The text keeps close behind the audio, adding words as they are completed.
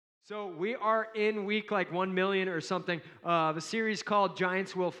So we are in week like 1 million or something of a series called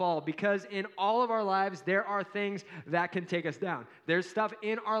Giants Will Fall, because in all of our lives, there are things that can take us down. There's stuff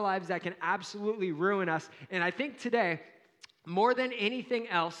in our lives that can absolutely ruin us. And I think today, more than anything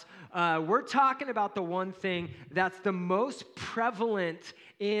else, we're talking about the one thing that's the most prevalent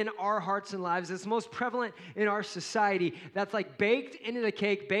in our hearts and lives. It's most prevalent in our society. That's like baked into the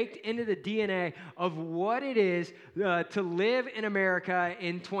cake, baked into the DNA of what it is to live in America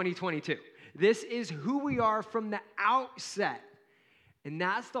in 2022. This is who we are from the outset. And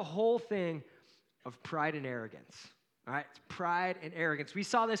that's the whole thing of pride and arrogance. All right, it's pride and arrogance. We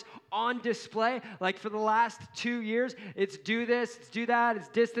saw this on display, like for the last 2 years. It's do this, it's do that, it's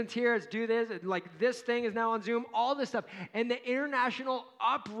distance here, it's do this. Like this thing is now on Zoom, all this stuff. And the international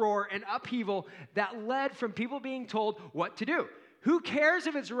uproar and upheaval that led from people being told what to do. Who cares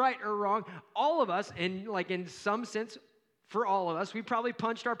if it's right or wrong? All of us, and like in some sense, for all of us, we probably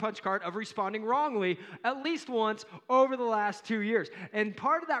punched our punch card of responding wrongly at least once over the last 2 years. And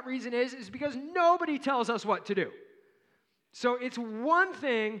part of that reason is because nobody tells us what to do. So it's one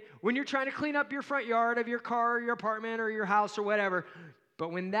thing when you're trying to clean up your front yard of your car or your apartment or your house or whatever,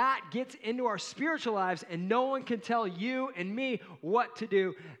 but when that gets into our spiritual lives and no one can tell you and me what to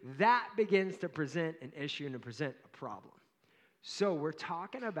do, that begins to present an issue and to present a problem. So we're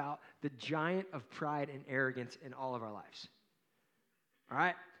talking about the giant of pride and arrogance in all of our lives. All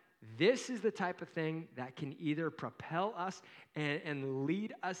right? This is the type of thing that can either propel us and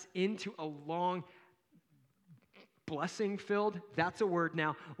lead us into a long blessing-filled, that's a word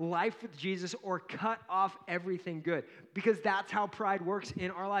now, life with Jesus, or cut off everything good. Because that's how pride works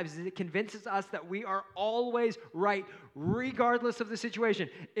in our lives. It convinces us that we are always right, regardless of the situation.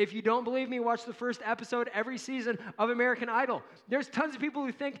 If you don't believe me, watch the first episode every season of American Idol. There's tons of people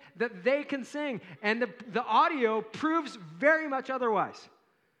who think that they can sing, and the audio proves very much otherwise.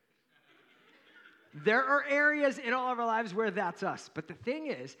 There are areas in all of our lives where that's us. But the thing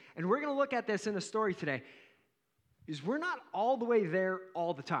is, and we're going to look at this in the story today, is we're not all the way there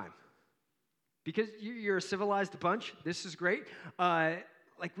all the time. Because you're a civilized bunch. This is great.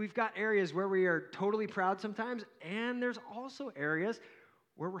 Like we've got areas where we are totally proud sometimes, and there's also areas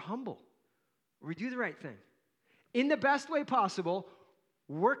where we're humble, where we do the right thing. In the best way possible,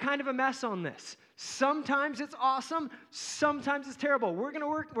 we're kind of a mess on this. Sometimes it's awesome, sometimes it's terrible. We're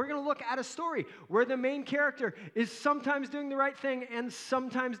gonna look at a story where the main character is sometimes doing the right thing and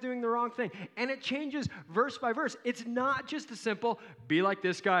sometimes doing the wrong thing. And it changes verse by verse. It's not just a simple, be like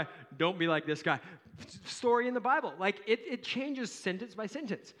this guy, don't be like this guy story in the Bible. Like it changes sentence by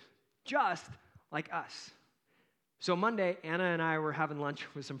sentence, just like us. So Monday, Anna and I were having lunch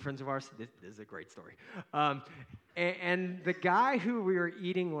with some friends of ours. This is a great story. And the guy who we were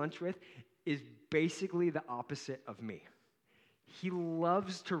eating lunch with is basically the opposite of me. He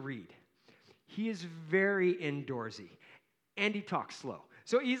loves to read. He is very indoorsy. And he talks slow.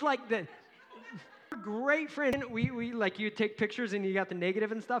 So he's like the great friend. We like you take pictures and you got the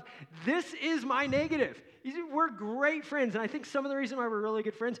negative and stuff. This is my negative. We're great friends. And I think some of the reason why we're really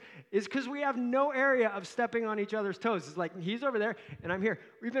good friends is because we have no area of stepping on each other's toes. It's like he's over there and I'm here.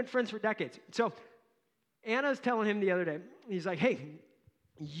 We've been friends for decades. So Anna's telling him the other day, he's like, hey,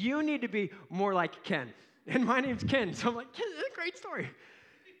 you need to be more like Ken. And my name's Ken. So I'm like, Ken, that's a great story.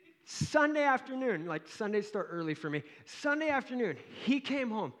 Sunday afternoon, like Sundays start early for me. Sunday afternoon, he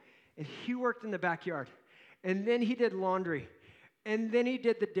came home and he worked in the backyard. And then he did laundry. And then he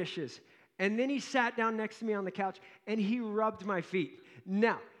did the dishes. And then he sat down next to me on the couch and he rubbed my feet.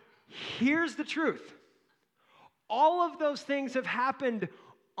 Now, here's the truth. All of those things have happened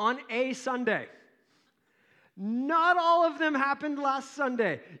on a Sunday. Not all of them happened last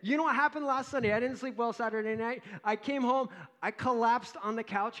Sunday. You know what happened last Sunday? I didn't sleep well Saturday night. I came home, I collapsed on the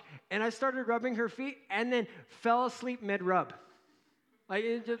couch, and I started rubbing her feet, and then fell asleep mid-rub. Like,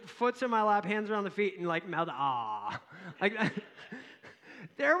 it just foot's in my lap, hands around the feet, and like, mouth, ah. Like,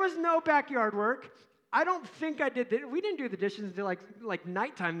 there was no backyard work. I don't think I did that. We didn't do the dishes until like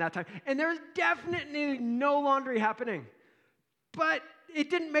nighttime that time. And there's definitely no laundry happening. But it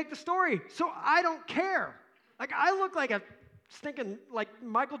didn't make the story, so I don't care. Like, I look like a stinking, like,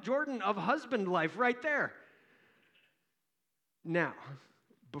 Michael Jordan of husband life right there. Now,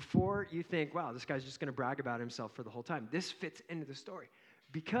 before you think, wow, this guy's just going to brag about himself for the whole time, this fits into the story.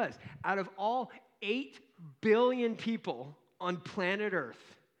 Because out of all 8 billion people on planet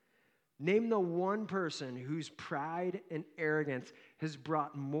Earth, name the one person whose pride and arrogance has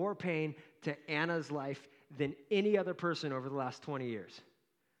brought more pain to Anna's life than any other person over the last 20 years.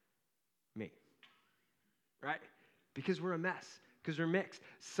 Me. Right? Because we're a mess, because we're mixed.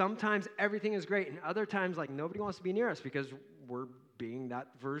 Sometimes everything is great, and other times, like, nobody wants to be near us because we're being that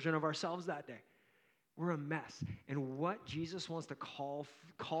version of ourselves that day. We're a mess. And what Jesus wants to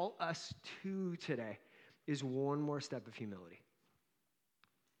call us to today is one more step of humility.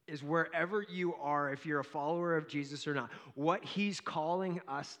 Is wherever you are, if you're a follower of Jesus or not, what he's calling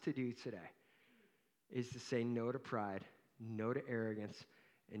us to do today is to say no to pride, no to arrogance,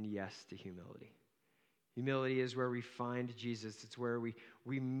 and yes to humility. Humility is where we find Jesus. It's where we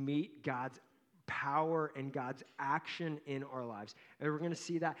meet God's power and God's action in our lives. And we're going to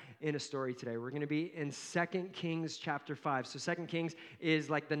see that in a story today. We're going to be in 2 Kings chapter 5. So 2 Kings is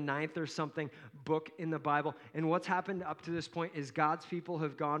like the 9th or something book in the Bible. And what's happened up to this point is God's people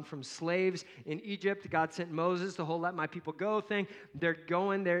have gone from slaves in Egypt. God sent Moses the whole let my people go thing. They're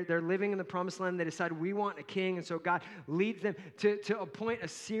living in the promised land. They decide we want a king. And so God leads them to appoint a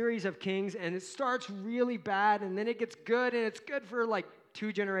series of kings. And it starts really bad and then it gets good, and it's good for like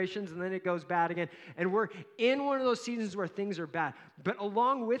 2 generations, and then it goes bad again. And we're in one of those seasons where things are bad. But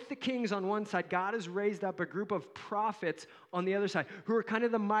along with the kings on one side, God has raised up a group of prophets on the other side who are kind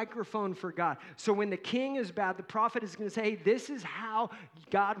of the microphone for God. So when the king is bad, the prophet is going to say, hey, this is how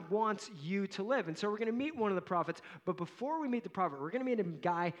God wants you to live. And so we're going to meet one of the prophets. But before we meet the prophet, we're going to meet a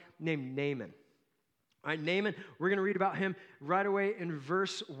guy named Naaman. All right, Naaman, we're going to read about him right away in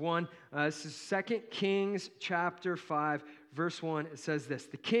verse 1. This is 2 Kings chapter 5, verse 1. It says this: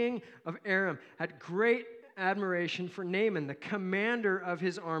 the king of Aram had great admiration for Naaman, the commander of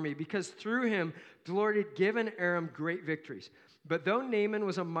his army, because through him the Lord had given Aram great victories. But though Naaman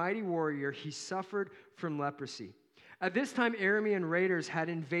was a mighty warrior, he suffered from leprosy. At this time, Aramean raiders had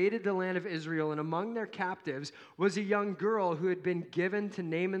invaded the land of Israel, and among their captives was a young girl who had been given to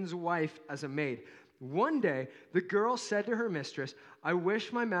Naaman's wife as a maid. One day, the girl said to her mistress, I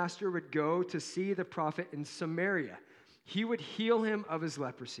wish my master would go to see the prophet in Samaria. He would heal him of his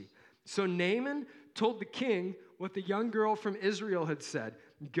leprosy. So Naaman told the king what the young girl from Israel had said.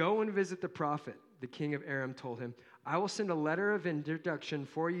 Go and visit the prophet. The king of Aram told him, I will send a letter of introduction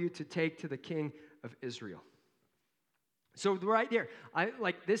for you to take to the king of Israel. So right there,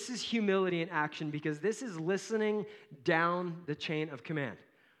 this is humility in action, because this is listening down the chain of command.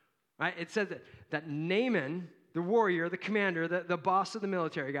 Right? It says that Naaman, the warrior, the commander, the boss of the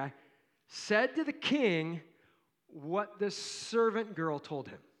military guy, said to the king what the servant girl told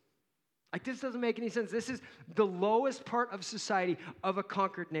him. Like, this doesn't make any sense. This is the lowest part of society of a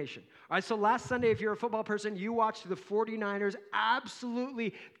conquered nation. All right, so last Sunday, if you're a football person, you watched the 49ers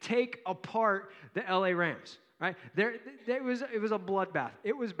absolutely take apart the LA Rams. Right? It was a bloodbath.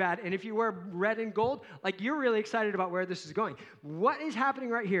 It was bad. And if you wear red and gold, like, you're really excited about where this is going. What is happening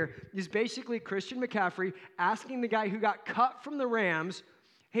right here is basically Christian McCaffrey asking the guy who got cut from the Rams,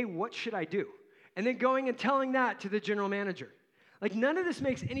 hey, what should I do? And then going and telling that to the general manager. Like, none of this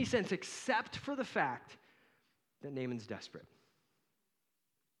makes any sense except for the fact that Naaman's desperate.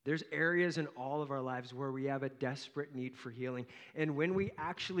 There's areas in all of our lives where we have a desperate need for healing. And when we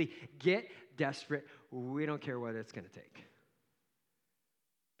actually get desperate, we don't care what it's going to take.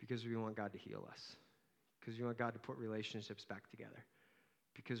 Because we want God to heal us. Because we want God to put relationships back together.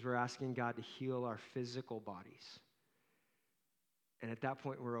 Because we're asking God to heal our physical bodies. And at that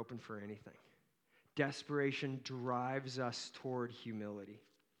point, we're open for anything. Desperation drives us toward humility.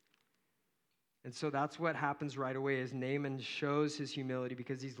 And so that's what happens right away, is Naaman shows his humility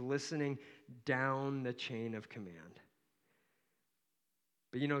because he's listening down the chain of command.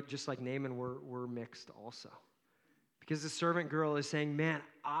 But just like Naaman, we're mixed also. Because the servant girl is saying, man,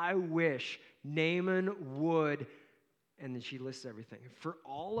 I wish Naaman would, and then she lists everything. For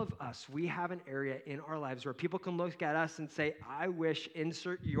all of us, we have an area in our lives where people can look at us and say, I wish,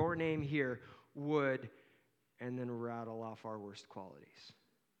 insert your name here, would, and then rattle off our worst qualities.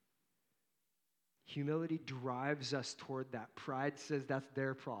 Humility drives us toward that. Pride says that's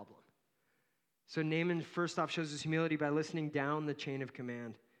their problem. So Naaman, first off, shows his humility by listening down the chain of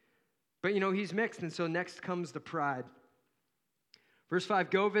command. But, he's mixed, and so next comes the pride. Verse 5,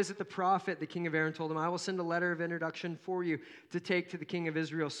 go visit the prophet, the king of Aram told him, I will send a letter of introduction for you to take to the king of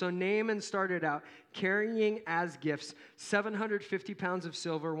Israel. So Naaman started out carrying as gifts 750 pounds of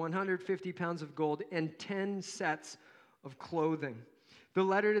silver, 150 pounds of gold, and 10 sets of clothing. The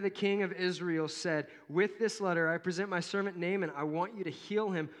letter to the king of Israel said, with this letter, I present my servant Naaman. I want you to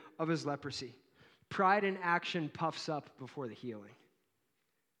heal him of his leprosy. Pride in action puffs up before the healing.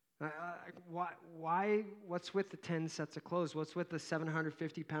 Why? What's with the 10 sets of clothes? What's with the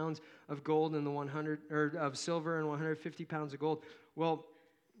 750 pounds of gold and the of silver and 150 pounds of gold? Well,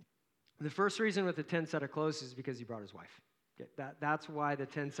 the first reason with the 10 set of clothes is because he brought his wife. Okay, that's why the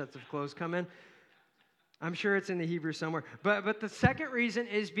 10 sets of clothes come in. I'm sure it's in the Hebrew somewhere. But the second reason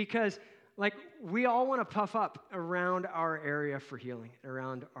is because like, we all want to puff up around our area for healing,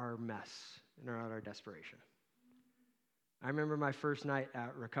 around our mess, and around our desperation. I remember my first night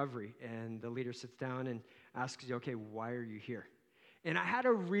at recovery, and the leader sits down and asks you, okay, why are you here? And I had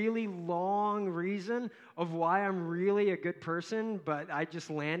a really long reason of why I'm really a good person, but I just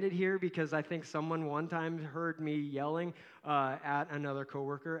landed here because I think someone one time heard me yelling at another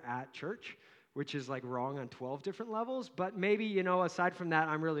coworker at church, which is like wrong on 12 different levels. But maybe, aside from that,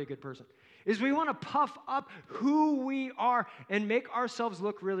 I'm really a good person. Is we want to puff up who we are and make ourselves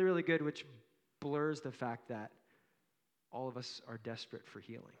look really, really good, which blurs the fact that all of us are desperate for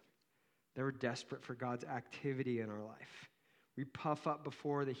healing. That we're desperate for God's activity in our life. We puff up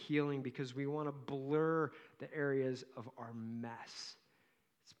before the healing because we want to blur the areas of our mess.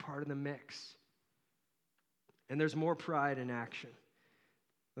 It's part of the mix. And there's more pride in action.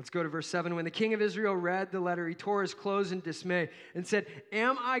 Let's go to verse 7. When the king of Israel read the letter, he tore his clothes in dismay and said,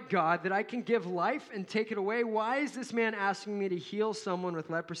 "Am I God that I can give life and take it away? Why is this man asking me to heal someone with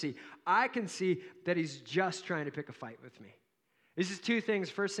leprosy? I can see that he's just trying to pick a fight with me." This is two things.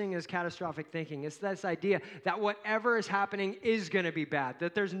 First thing is catastrophic thinking. It's this idea that whatever is happening is going to be bad,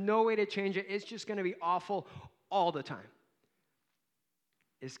 that there's no way to change it. It's just going to be awful all the time.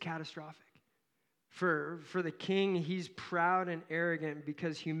 It's catastrophic. For the king, he's proud and arrogant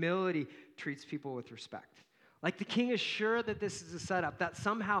because humility treats people with respect. Like the king is sure that this is a setup, that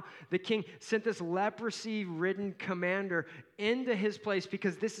somehow the king sent this leprosy-ridden commander into his place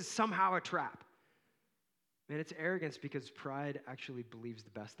because this is somehow a trap. And it's arrogance because pride actually believes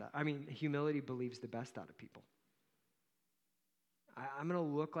humility believes the best out of people. I'm going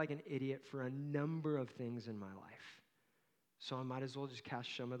to look like an idiot for a number of things in my life. So I might as well just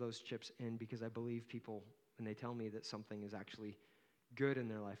cash some of those chips in because I believe people when they tell me that something is actually good in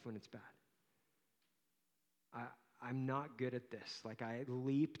their life when it's bad. I'm not good at this. Like I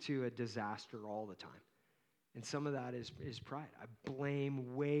leap to a disaster all the time. And some of that is pride. I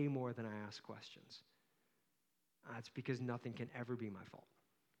blame way more than I ask questions. It's because nothing can ever be my fault.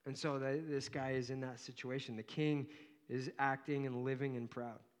 And so this guy is in that situation. The king is acting and living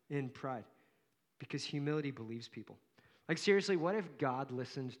in pride because humility believes people. Like seriously, what if God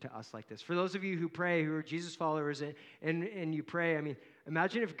listened to us like this? For those of you who pray, who are Jesus followers, and you pray,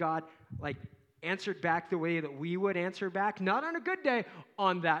 imagine if God answered back the way that we would answer back, not on a good day,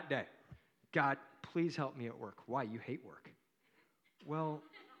 on that day. God, please help me at work. Why? You hate work. Well,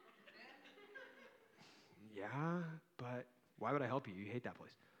 yeah, but why would I help you? You hate that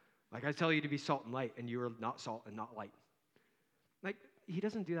place. Like I tell you to be salt and light, and you are not salt and not light. Like he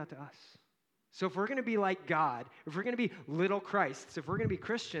doesn't do that to us. So if we're going to be like God, if we're going to be little Christs, if we're going to be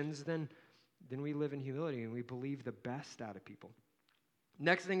Christians, then we live in humility and we believe the best out of people.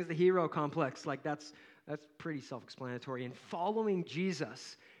 Next thing is the hero complex. Like that's pretty self-explanatory. And following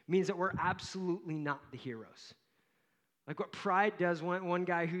Jesus means that we're absolutely not the heroes. Like what pride does, one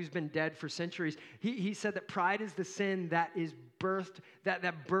guy who's been dead for centuries, he said that pride is the sin that is birthed,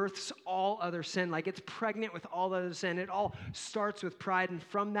 that births all other sin. Like it's pregnant with all other sin. It all starts with pride, and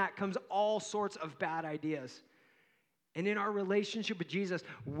from that comes all sorts of bad ideas. And in our relationship with Jesus,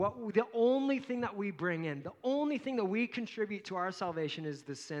 the only thing that we bring in, the only thing that we contribute to our salvation is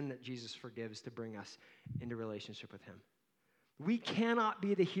the sin that Jesus forgives to bring us into relationship with him. We cannot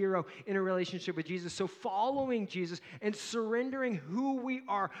be the hero in a relationship with Jesus. So following Jesus and surrendering who we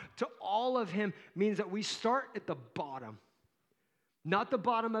are to all of him means that we start at the bottom. Not the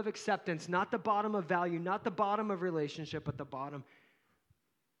bottom of acceptance, not the bottom of value, not the bottom of relationship, but the bottom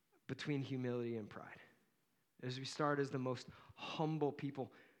between humility and pride. As we start as the most humble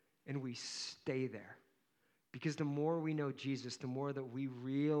people and we stay there. Because the more we know Jesus, the more that we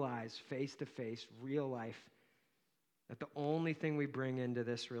realize face to face, real life, that the only thing we bring into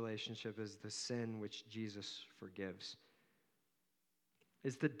this relationship is the sin which Jesus forgives.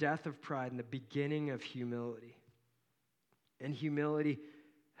 It's the death of pride and the beginning of humility. And humility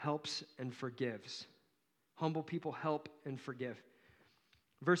helps and forgives. Humble people help and forgive.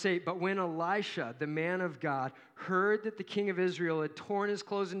 Verse 8, but when Elisha, the man of God, heard that the king of Israel had torn his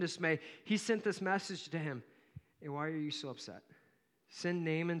clothes in dismay, he sent this message to him. Hey, why are you so upset? Send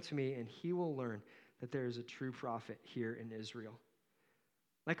Naaman to me, and he will learn that there is a true prophet here in Israel.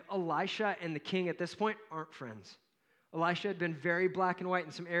 Like Elisha and the king at this point aren't friends. Elisha had been very black and white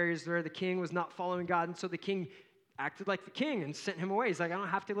in some areas where the king was not following God, and so the king acted like the king and sent him away. He's like, I don't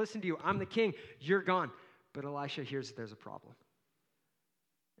have to listen to you. I'm the king. You're gone. But Elisha hears that there's a problem.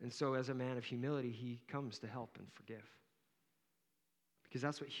 And so as a man of humility, he comes to help and forgive. Because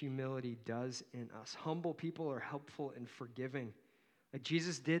that's what humility does in us. Humble people are helpful and forgiving. Like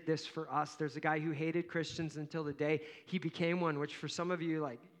Jesus did this for us. There's a guy who hated Christians until the day he became one, which for some of you,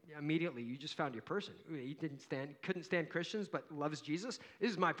 immediately, you just found your person. He couldn't stand Christians, but loves Jesus.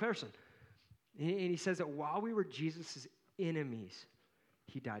 This is my person. And he says that while we were Jesus' enemies,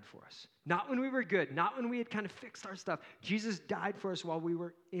 he died for us. Not when we were good, not when we had kind of fixed our stuff. Jesus died for us while we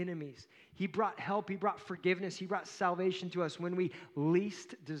were enemies. He brought help, he brought forgiveness, he brought salvation to us when we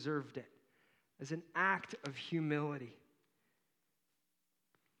least deserved it, as an act of humility.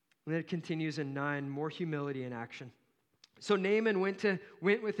 And then it continues in 9, more humility in action. So Naaman went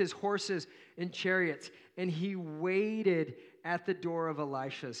with his horses and chariots, and he waited at the door of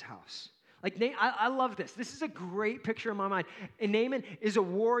Elisha's house. I love this. This is a great picture in my mind. And Naaman is a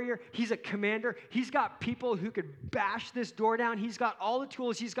warrior. He's a commander. He's got people who could bash this door down. He's got all the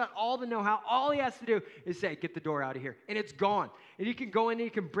tools. He's got all the know-how. All he has to do is say, get the door out of here. And it's gone. And he can go in and he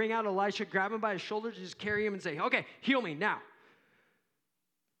can bring out Elisha, grab him by his shoulders, just carry him and say, okay, heal me now.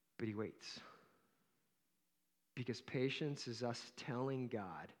 But he waits. Because patience is us telling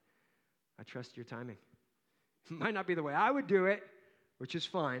God, I trust your timing. It might not be the way I would do it, which is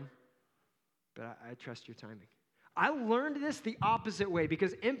fine, but I trust your timing. I learned this the opposite way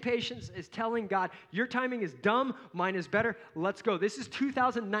because impatience is telling God, your timing is dumb, mine is better, let's go. This is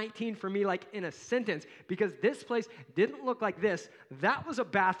 2019 for me, like in a sentence, because this place didn't look like this. That was a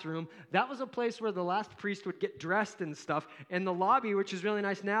bathroom. That was a place where the last priest would get dressed and stuff, and the lobby, which is really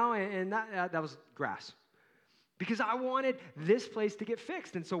nice now, and that was grass. Because I wanted this place to get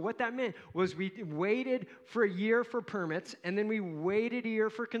fixed. And so what that meant was we waited for a year for permits, and then we waited a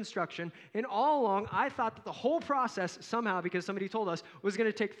year for construction. And all along, I thought that the whole process somehow, because somebody told us, was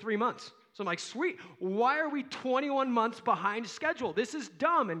going to take 3 months. So I'm like, sweet, why are we 21 months behind schedule? This is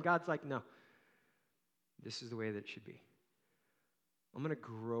dumb. And God's like, no, this is the way that it should be. I'm going to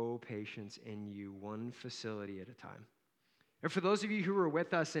grow patience in you one facility at a time. And for those of you who were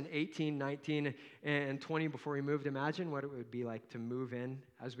with us in 18, 19, and 20 before we moved, imagine what it would be like to move in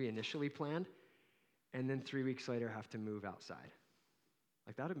as we initially planned, and then 3 weeks later have to move outside.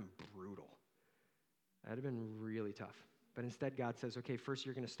 Like, that would have been brutal. That would have been really tough. But instead, God says, okay, first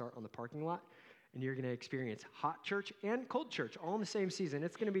you're going to start on the parking lot, and you're going to experience hot church and cold church all in the same season.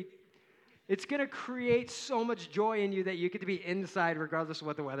 It's going to create so much joy in you that you get to be inside regardless of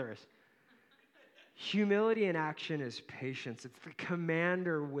what the weather is. Humility in action is patience. It's the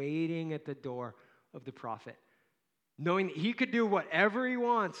commander waiting at the door of the prophet, knowing that he could do whatever he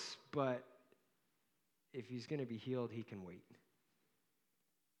wants, but if he's going to be healed, he can wait.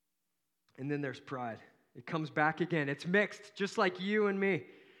 And then there's pride. It comes back again. It's mixed, just like you and me.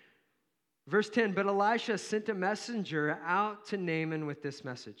 Verse 10, but Elisha sent a messenger out to Naaman with this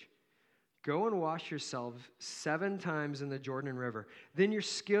message. Go and wash yourself 7 times in the Jordan River. Then your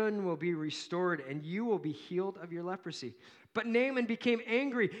skin will be restored, and you will be healed of your leprosy. But Naaman became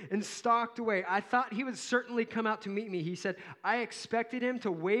angry and stalked away. I thought he would certainly come out to meet me. He said, I expected him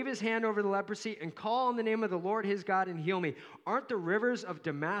to wave his hand over the leprosy and call on the name of the Lord his God and heal me. Aren't the rivers of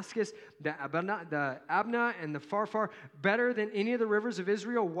Damascus, the Abana, and the Pharpar better than any of the rivers of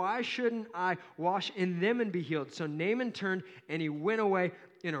Israel? Why shouldn't I wash in them and be healed? So Naaman turned and he went away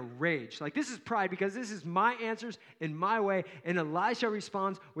in a rage. Like, this is pride because this is my answers in my way. And Elisha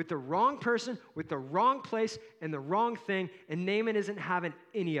responds with the wrong person, with the wrong place, and the wrong thing. And Naaman isn't having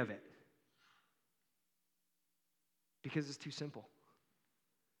any of it. Because it's too simple.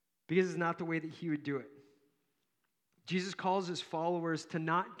 Because it's not the way that he would do it. Jesus calls his followers to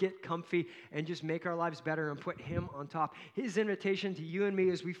not get comfy and just make our lives better and put him on top. His invitation to you and me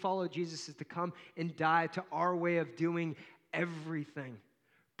as we follow Jesus is to come and die to our way of doing everything.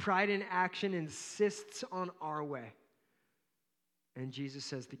 Pride in action insists on our way. And Jesus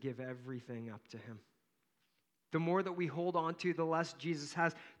says to give everything up to him. The more that we hold on to, the less Jesus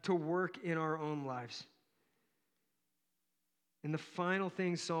has to work in our own lives. And the final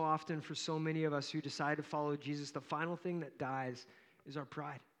thing so often for so many of us who decide to follow Jesus, the final thing that dies is our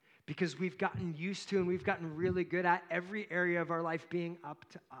pride. Because we've gotten used to and we've gotten really good at every area of our life being up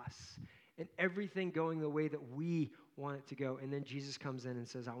to us. And everything going the way that we want it to go. And then Jesus comes in and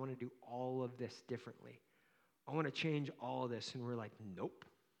says, I want to do all of this differently. I want to change all of this. And we're like, nope,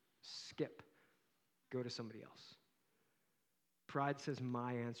 skip. Go to somebody else. Pride says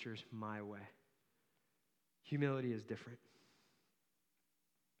my answer is my way. Humility is different.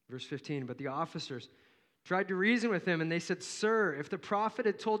 Verse 15, but the officers tried to reason with him, and they said, Sir, if the prophet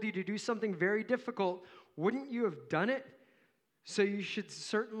had told you to do something very difficult, wouldn't you have done it? So you should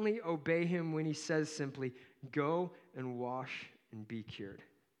certainly obey him when he says simply, go and wash and be cured.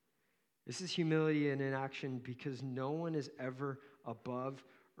 This is humility in action because no one is ever above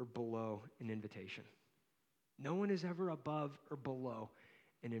or below an invitation. No one is ever above or below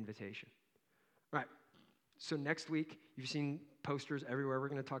an invitation. All right, So next week, you've seen posters everywhere. We're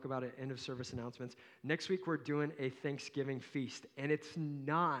going to talk about it, end of service announcements. Next week, we're doing a Thanksgiving feast. And it's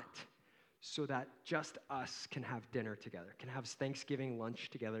not so that just us can have dinner together, can have Thanksgiving lunch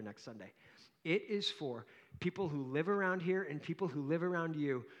together next Sunday. It is for people who live around here and people who live around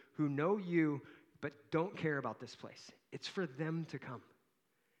you, who know you but don't care about this place. It's for them to come.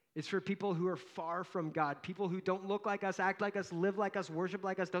 It's for people who are far from God, people who don't look like us, act like us, live like us, worship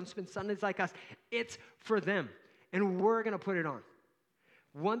like us, don't spend Sundays like us. It's for them, and we're going to put it on.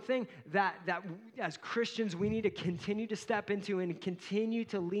 One thing that as Christians we need to continue to step into and continue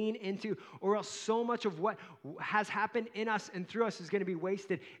to lean into, or else so much of what has happened in us and through us is going to be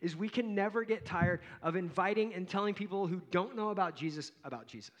wasted, is we can never get tired of inviting and telling people who don't know about Jesus about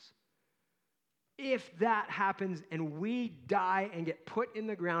Jesus. If that happens and we die and get put in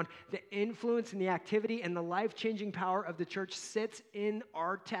the ground, the influence and the activity and the life-changing power of the church sits in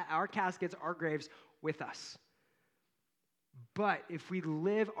our caskets, our graves with us. But if we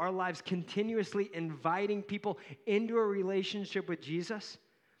live our lives continuously inviting people into a relationship with Jesus,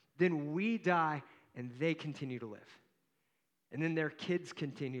 then we die and they continue to live. And then their kids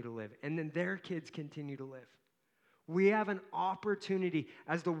continue to live. And then their kids continue to live. We have an opportunity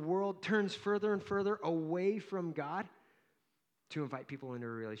as the world turns further and further away from God to invite people into a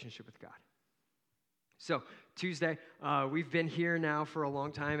relationship with God. So Tuesday, we've been here now for a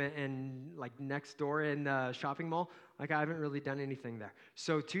long time and like next door in the shopping mall, like I haven't really done anything there.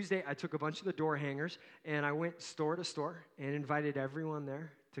 So Tuesday, I took a bunch of the door hangers and I went store to store and invited everyone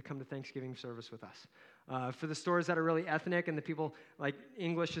there to come to Thanksgiving service with us. For the stores that are really ethnic and the people like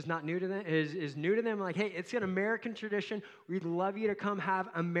English is not new to them, is new to them, like, hey, it's an American tradition. We'd love you to come have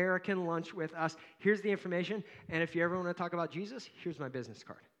American lunch with us. Here's the information. And if you ever want to talk about Jesus, here's my business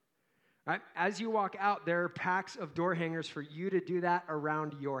card. Right? As you walk out, there are packs of door hangers for you to do that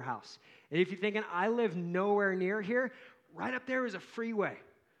around your house. And if you're thinking, I live nowhere near here, right up there is a freeway,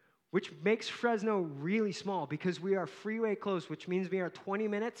 which makes Fresno really small because we are freeway close, which means we are 20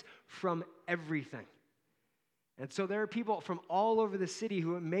 minutes from everything. And so there are people from all over the city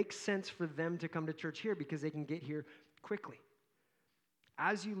who it makes sense for them to come to church here because they can get here quickly.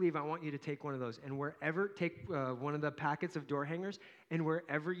 As you leave, I want you to take one of those and take one of the packets of door hangers, and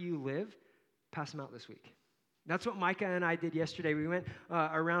wherever you live, pass them out this week. That's what Micah and I did yesterday. We went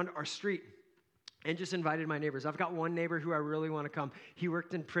around our street and just invited my neighbors. I've got one neighbor who I really want to come. He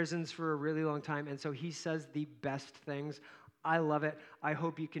worked in prisons for a really long time, and so he says the best things. I love it. I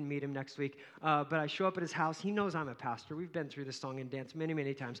hope you can meet him next week. But I show up at his house. He knows I'm a pastor. We've been through this song and dance many,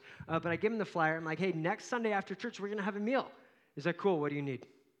 many times. But I give him the flyer. I'm like, hey, next Sunday after church, we're going to have a meal. He's like, cool, what do you need?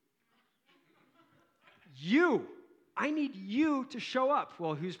 You. I need you to show up.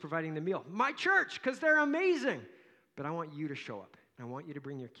 Well, who's providing the meal? My church, because they're amazing. But I want you to show up. And I want you to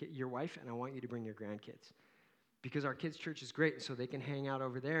bring your wife, and I want you to bring your grandkids. Because our kids' church is great, so they can hang out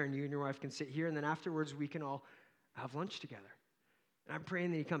over there, and you and your wife can sit here, and then afterwards we can all have lunch together. And I'm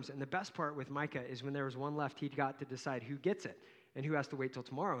praying that he comes. And the best part with Micah is when there was one left, he got to decide who gets it and who has to wait till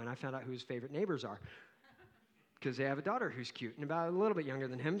tomorrow. And I found out who his favorite neighbors are because they have a daughter who's cute and about a little bit younger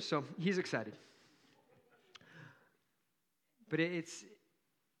than him, so he's excited. But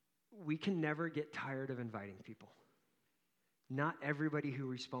we can never get tired of inviting people. Not everybody who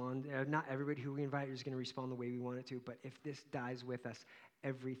we invite is going to respond the way we want it to, but if this dies with us,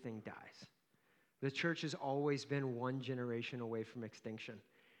 everything dies. The church has always been one generation away from extinction.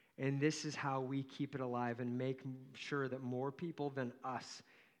 And this is how we keep it alive and make sure that more people than us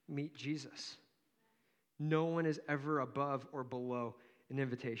meet Jesus. No one is ever above or below an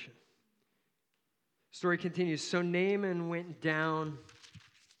invitation. Story continues. So Naaman went down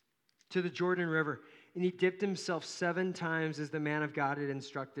to the Jordan River, and he dipped himself 7 times as the man of God had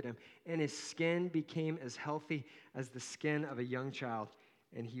instructed him. And his skin became as healthy as the skin of a young child,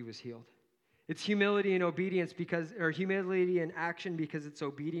 and he was healed. It's humility and obedience humility and action because it's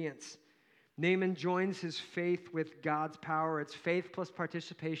obedience. Naaman joins his faith with God's power. It's faith plus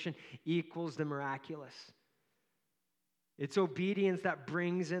participation equals the miraculous. It's obedience that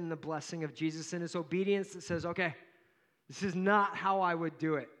brings in the blessing of Jesus, and it's obedience that says, okay, this is not how I would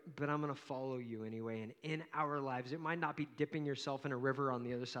do it, but I'm going to follow you anyway. And in our lives, it might not be dipping yourself in a river on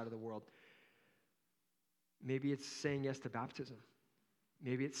the other side of the world. Maybe it's saying yes to baptism.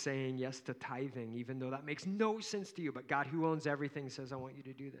 Maybe it's saying yes to tithing, even though that makes no sense to you, but God who owns everything says, I want you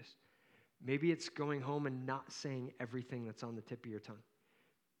to do this. Maybe it's going home and not saying everything that's on the tip of your tongue.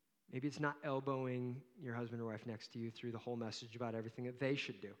 Maybe it's not elbowing your husband or wife next to you through the whole message about everything that they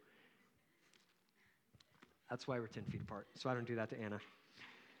should do. That's why we're 10 feet apart, so I don't do that to Anna.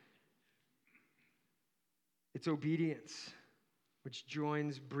 It's obedience.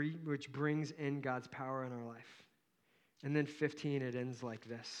 which brings in God's power in our life. And then 15, it ends like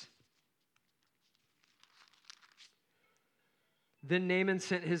this. Then Naaman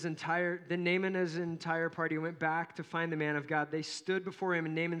and his entire party went back to find the man of God. They stood before him,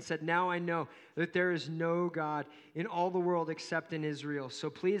 and Naaman said, "Now I know that there is no God in all the world except in Israel.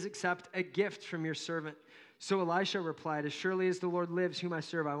 So please accept a gift from your servant." So Elisha replied, "As surely as the Lord lives, whom I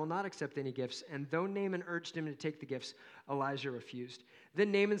serve, I will not accept any gifts." And though Naaman urged him to take the gifts, Elijah refused.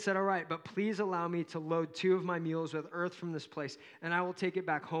 Then Naaman said, "All right, but please allow me to load 2 of my mules with earth from this place, and I will take it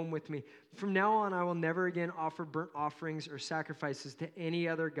back home with me. From now on, I will never again offer burnt offerings or sacrifices to any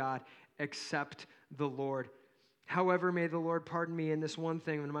other god except the Lord. However, may the Lord pardon me in this one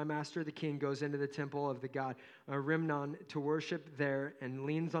thing: when my master the king goes into the temple of the god Rimnon to worship there and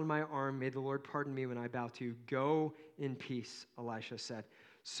leans on my arm, may the Lord pardon me when I bow to you. Go in peace," Elisha said.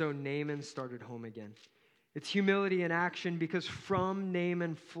 So Naaman started home again. It's humility in action, because from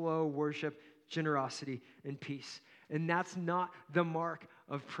Naaman flow worship, generosity, and peace. And that's not the mark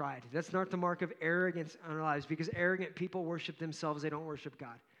of pride. That's not the mark of arrogance in our lives, because arrogant people worship themselves. They don't worship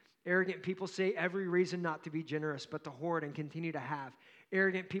God. Arrogant people say every reason not to be generous, but to hoard and continue to have.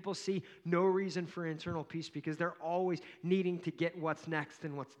 Arrogant people see no reason for internal peace, because they're always needing to get what's next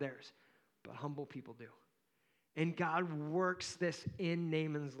and what's theirs. But humble people do. And God works this in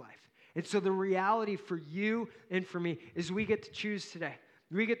Naaman's life. And so the reality for you and for me is we get to choose today.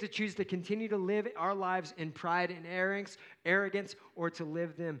 We get to choose to continue to live our lives in pride and arrogance, or to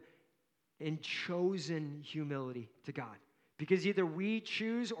live them in chosen humility to God. Because either we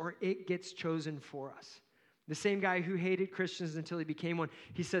choose or it gets chosen for us. The same guy who hated Christians until he became one,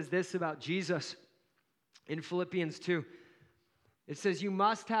 he says this about Jesus in Philippians 2. It says, "You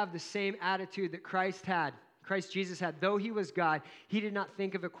must have the same attitude that Christ Jesus had. Though he was God, he did not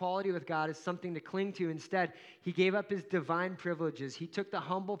think of equality with God as something to cling to. Instead, he gave up his divine privileges. He took the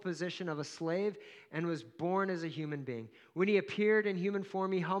humble position of a slave and was born as a human being. When he appeared in human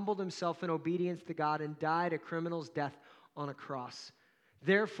form, he humbled himself in obedience to God and died a criminal's death on a cross.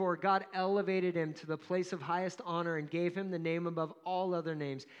 Therefore, God elevated him to the place of highest honor and gave him the name above all other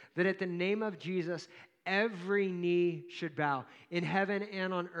names, that at the name of Jesus, every knee should bow, in heaven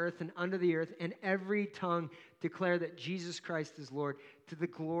and on earth and under the earth, and every tongue declare that Jesus Christ is Lord, to the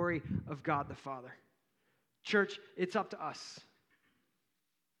glory of God the Father." Church, it's up to us.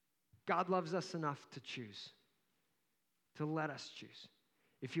 God loves us enough to choose, to let us choose.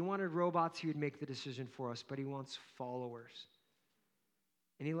 If he wanted robots, he would make the decision for us, but he wants followers.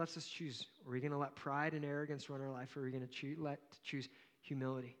 And he lets us choose. Are we going to let pride and arrogance run our life, or are we going to choose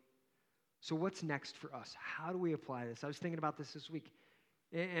humility? So what's next for us? How do we apply this? I was thinking about this week,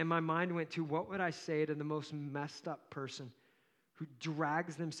 and my mind went to, what would I say to the most messed up person who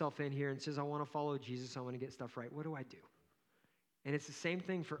drags themselves in here and says, "I want to follow Jesus, I want to get stuff right. What do I do?" And it's the same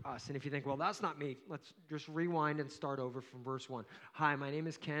thing for us. And if you think, well, that's not me, let's just rewind and start over from verse 1. "Hi, my name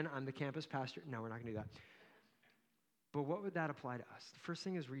is Ken. I'm the campus pastor." No, we're not going to do that. But what would that apply to us? The first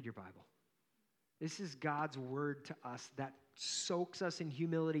thing is read your Bible. This is God's word to us that soaks us in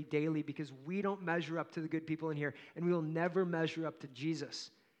humility daily, because we don't measure up to the good people in here, and we will never measure up to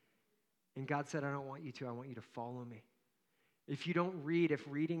Jesus. And God said, "I don't want you to. I want you to follow me." If you don't read, if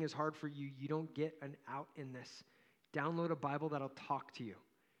reading is hard for you, you don't get an out in this. Download a Bible that'll talk to you.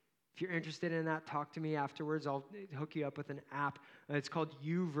 If you're interested in that, talk to me afterwards. I'll hook you up with an app. It's called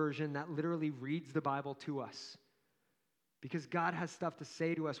YouVersion, that literally reads the Bible to us. Because God has stuff to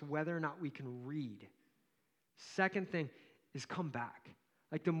say to us whether or not we can read. Second thing is come back.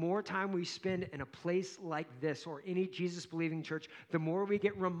 Like, the more time we spend in a place like this or any Jesus-believing church, the more we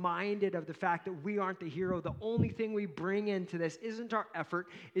get reminded of the fact that we aren't the hero. The only thing we bring into this isn't our effort,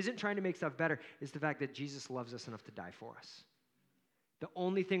 isn't trying to make stuff better. It's the fact that Jesus loves us enough to die for us. The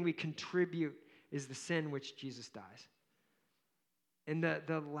only thing we contribute is the sin which Jesus dies. And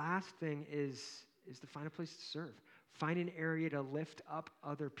the last thing is to find a place to serve. Find an area to lift up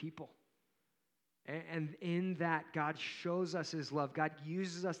other people. And in that, God shows us his love. God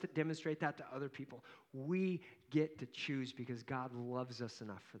uses us to demonstrate that to other people. We get to choose because God loves us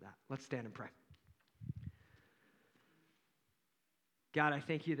enough for that. Let's stand and pray. God, I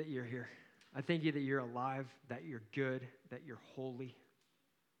thank you that you're here. I thank you that you're alive, that you're good, that you're holy,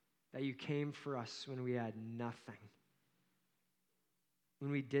 that you came for us when we had nothing, when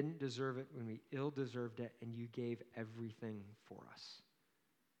we didn't deserve it, when we ill-deserved it, and you gave everything for us.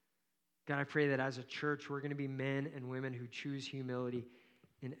 God, I pray that as a church, we're going to be men and women who choose humility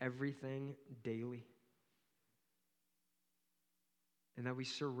in everything daily, and that we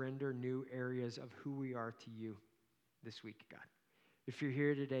surrender new areas of who we are to you this week, God. If you're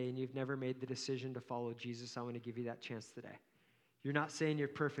here today and you've never made the decision to follow Jesus, I want to give you that chance today. You're not saying you're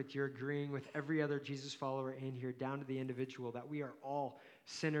perfect. You're agreeing with every other Jesus follower in here, down to the individual, that we are all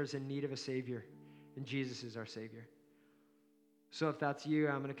sinners in need of a Savior, and Jesus is our Savior. So if that's you,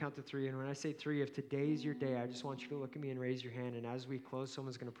 I'm going to count to 3. And when I say 3, if today's your day, I just want you to look at me and raise your hand. And as we close,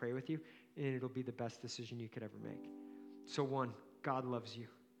 someone's going to pray with you, and it'll be the best decision you could ever make. So 1, God loves you.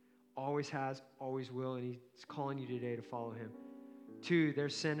 Always has, always will, and he's calling you today to follow him. 2,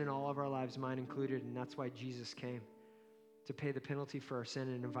 there's sin in all of our lives, mine included, and that's why Jesus came, to pay the penalty for our sin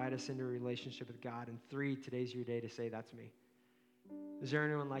and invite us into a relationship with God. And 3, today's your day to say, that's me. Is there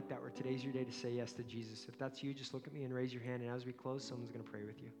anyone like that where today's your day to say yes to Jesus? If that's you, just look at me and raise your hand, and as we close, someone's going to pray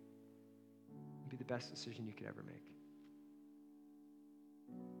with you. It'll be the best decision you could ever make.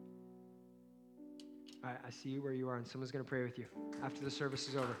 All right, I see you where you are, and someone's going to pray with you after the service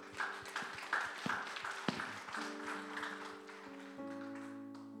is over.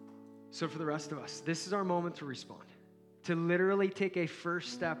 So for the rest of us, this is our moment to respond, to literally take a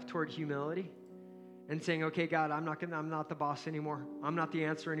first step toward humility and saying, okay, God, I'm not the boss anymore. I'm not the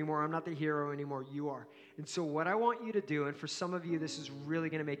answer anymore. I'm not the hero anymore. You are. And so what I want you to do, and for some of you, this is really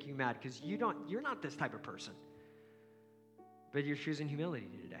going to make you mad because you're not this type of person, but you're choosing humility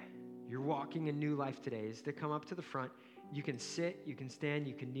today. You're walking a new life today, is to come up to the front. You can sit, you can stand,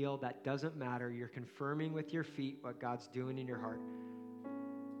 you can kneel. That doesn't matter. You're confirming with your feet what God's doing in your heart.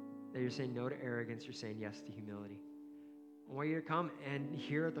 That you're saying no to arrogance. You're saying yes to humility. I want you to come and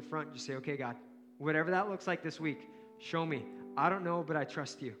here at the front, just say, okay, God, whatever that looks like this week, show me. I don't know, but I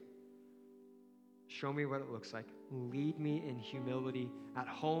trust you. Show me what it looks like. Lead me in humility at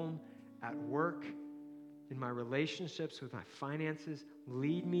home, at work, in my relationships, with my finances.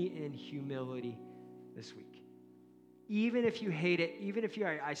 Lead me in humility this week. Even if you hate it, even if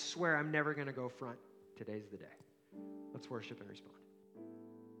I swear I'm never going to go front, today's the day. Let's worship and respond.